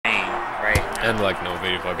And like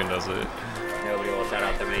nobody fucking does it. Nobody will shout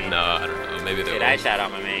out the main. No, I don't know. Maybe they Dude, will. I'd shout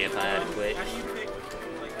out my main if I had a Twitch.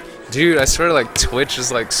 Dude, I swear like Twitch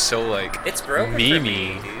is like so like It's broken memey for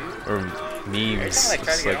me, dude. or memes. Like, try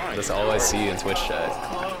to It's get like on. that's all I see in Twitch chat.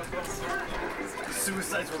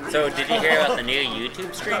 So, did you hear about the new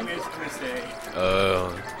YouTube stream?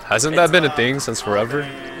 Hasn't that been a thing since forever?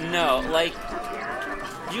 No, like,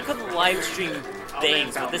 you can live stream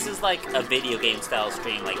things, but this is like a video game style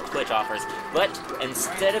stream, like Twitch offers. But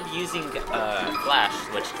instead of using Flash,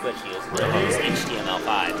 which Twitch uses, they use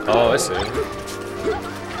HTML5. Oh, I see.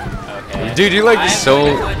 Okay. Dude, you like I'm so.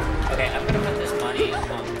 Okay, I'm gonna put this money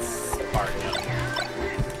on Spark.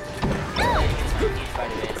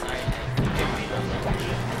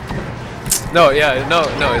 No, yeah, no.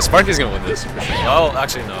 Sparky's gonna win this. For sure. Oh,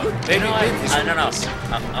 actually, no. Maybe. No,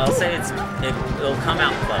 I'll say it'll come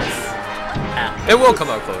out close. It will come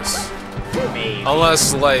out close. Maybe.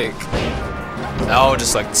 Unless like Al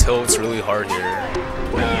just like tilts really hard here.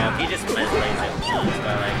 No, he just misplays it once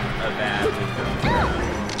by like a bad.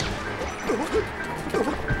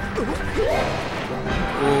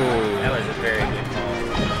 Ooh. That was a very good call.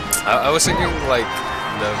 I was thinking like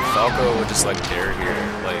the Falco would just like dare here,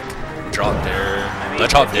 like drop dare, not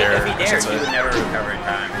drop dare. If he I dared, should he say. would never recover in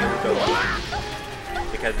time. He would go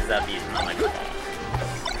on because his up is not like a ball.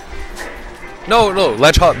 No,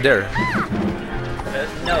 ledge hop dare.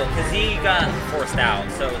 No, because he got forced out,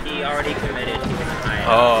 so he already committed to his high.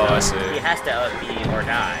 Oh, so I see. He has to up B or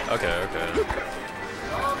die. Okay.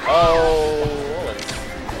 Oh,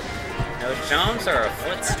 no jumps or a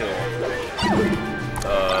footstool.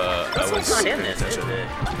 I was not in this, is attention. it?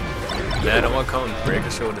 Man, I want to come and break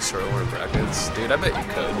a show with the short order brackets. Dude, I bet you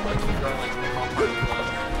could.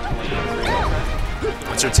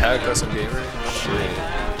 What's your tag, Custom Gamer? Shit.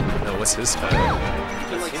 No, what's his tag?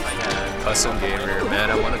 Custom Gamer. Man,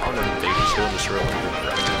 I want to come and break a show with the short order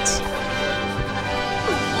brackets.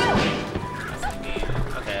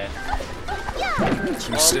 Okay.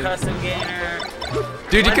 Houston. Custom gainer.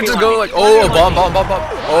 Dude, you could just go like, oh, bomb.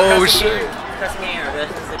 Oh, shit. Custom gainer, this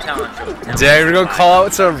is the challenge. Dang, we're gonna call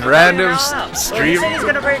out some random Well, he stream. said he's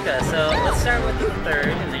gonna break us, so let's start with the third,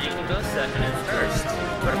 and then you can go second and first.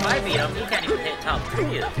 But if I beat him, he can't even hit top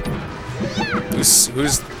 3.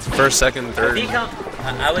 Who's first, second, third? If he come,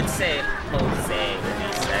 I would say Jose would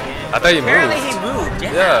be second. I thought you moved. Apparently he moved,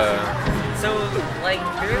 yeah. Yeah. So, like,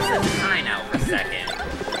 there's a tie now for second.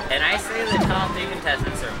 And I say the top 3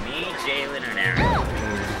 contestants are me, Jalen, and Aaron.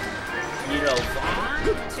 You know, Vaughn,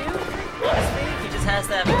 too? Honestly, he just has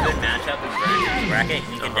to have a good matchup in the bracket.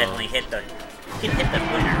 He can definitely hit the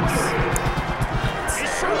winners.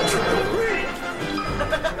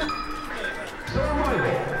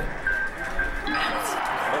 Man, it's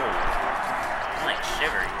cold. I'm like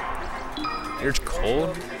shivering. You're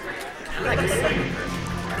cold? I'm like a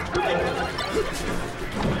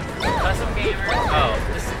custom gamer. Oh,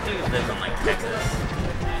 this dude lives in like Texas.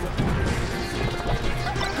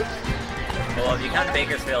 Well, if you count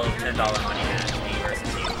Bakersfield, $10 money match, me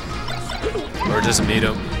versus you. Or just meet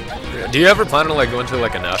him? Do you ever plan on like going to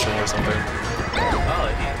like a national or something? Oh,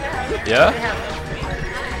 Yeah?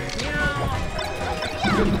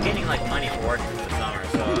 I'm getting like money for working for the summer,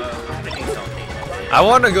 so I'm gonna do something. I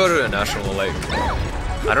want to go to a national, like,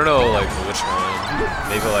 I don't know, like, which one.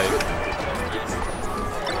 Maybe, like,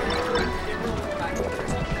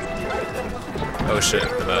 oh shit,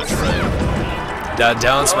 the match, right? That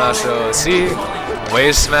down smash, though. See?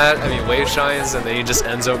 Wave shines, and then he just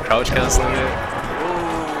ends up crouch canceling it.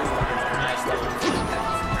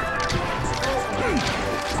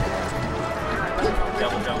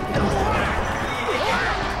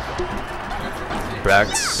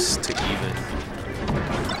 Brax to even.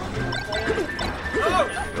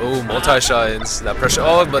 Oh, multi-shines. That pressure.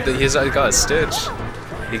 Oh, but he's got a stitch.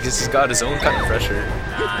 He's got his own kind of pressure.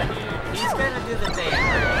 Nah, dude. He's gonna do the thing.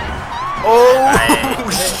 Oh,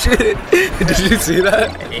 shit. Did you see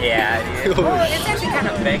that? Yeah, dude. Well, it's actually kind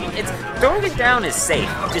of begging. Throwing it down is safe.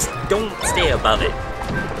 Just don't stay above it.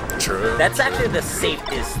 True. That's actually the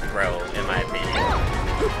safest throw, in my opinion.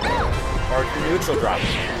 Or neutral drop.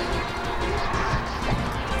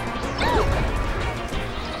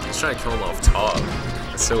 He's trying to kill him off top.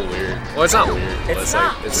 It's so weird. Well, it's not weird, but it's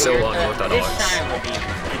like, it's so unorthodox. This time will be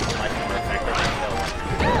much more effective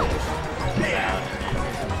until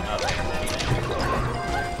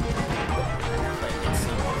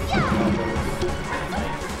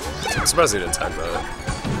I'm surprised he didn't tag that.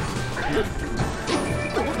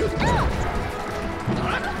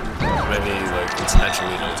 Maybe like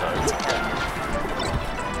intentionally no tagged.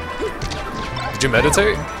 Did you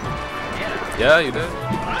meditate? Yeah. Yeah, you did.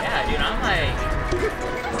 Yeah, dude, I'm like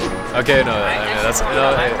Okay, no, I mean, that's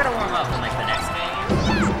no. I'm gonna warm up in like the next game.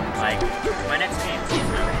 Like my next game is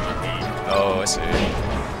my warm-up game. Oh, I see. You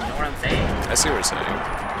know what I'm saying? I see what you're saying.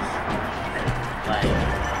 Like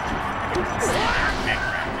it's not neck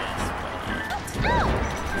practice, but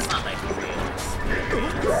it's not like real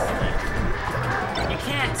experience. Like, you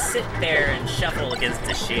can't sit there and shuffle against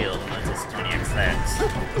the shield unless it's 20XX.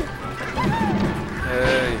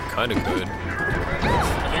 You kind of could.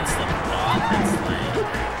 Against the bot, that's like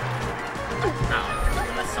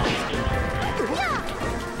unless someone's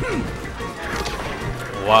doing it.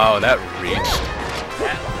 Wow, that reached.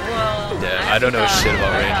 Well, Yeah, I don't know shit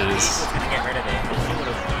about ranges. She was gonna get rid of it, but she would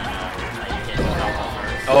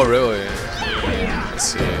have Oh, really? Let's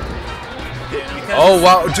see. Because Oh,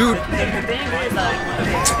 wow, dude! The thing is,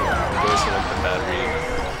 Goes for like the bad read.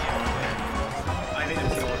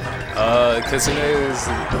 Kitsune is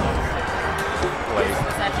like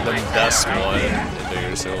the best one in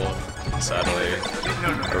Bigger Soul. Sadly,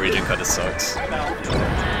 the region kinda sucks.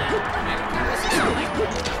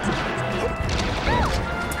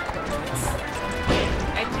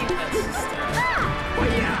 I think that's just,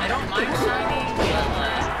 I don't mind Shiny,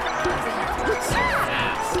 but it's so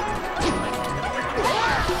fast.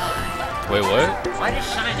 Wait, what? Why does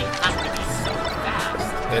Shiny have to be so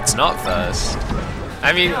fast? It's not fast.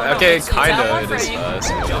 I mean, No, okay, it's at kinda, one it is frame. fast.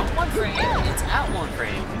 Jump one frame, it's at one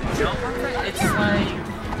frame. Jump one frame, it's like...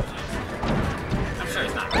 I'm sure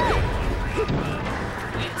it's not right.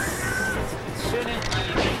 It shouldn't, like...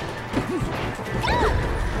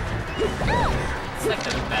 It's like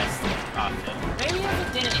the best option. Maybe if it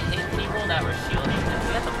didn't hit people that were shielding, because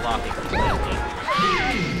we have to block it completely.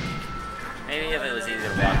 Maybe if it was easy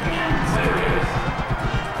to block again.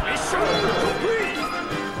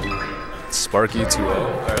 Sparky 2-0.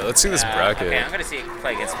 Alright, let's see this bracket. Okay, I'm gonna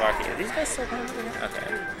play against Sparky. Are these guys still playing again? Okay.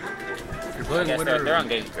 You're I playing guess winner. they're on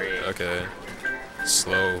game 3. Okay.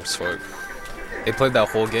 Slow as fuck. They played that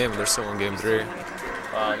whole game and they're still on game 3.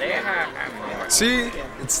 Well, they have more. See?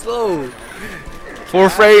 It's slow. 4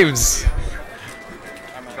 frames.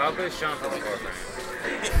 Falco's showing for 4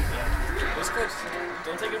 frames.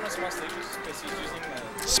 Don't take him to small stages because he's using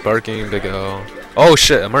Sparking, Big L. Oh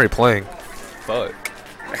shit, I'm already playing. Fuck.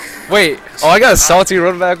 Wait, oh, I got a salty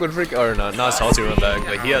run back with freak. Or not a salty run back,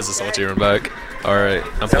 but he has a salty run back. Alright,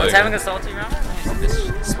 I'm Someone's playing. having a salty round?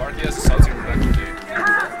 Sparky has a salty run back with me.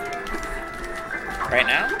 Right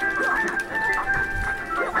now?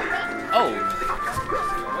 Oh!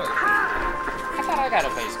 I thought I got a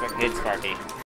face good Sparky.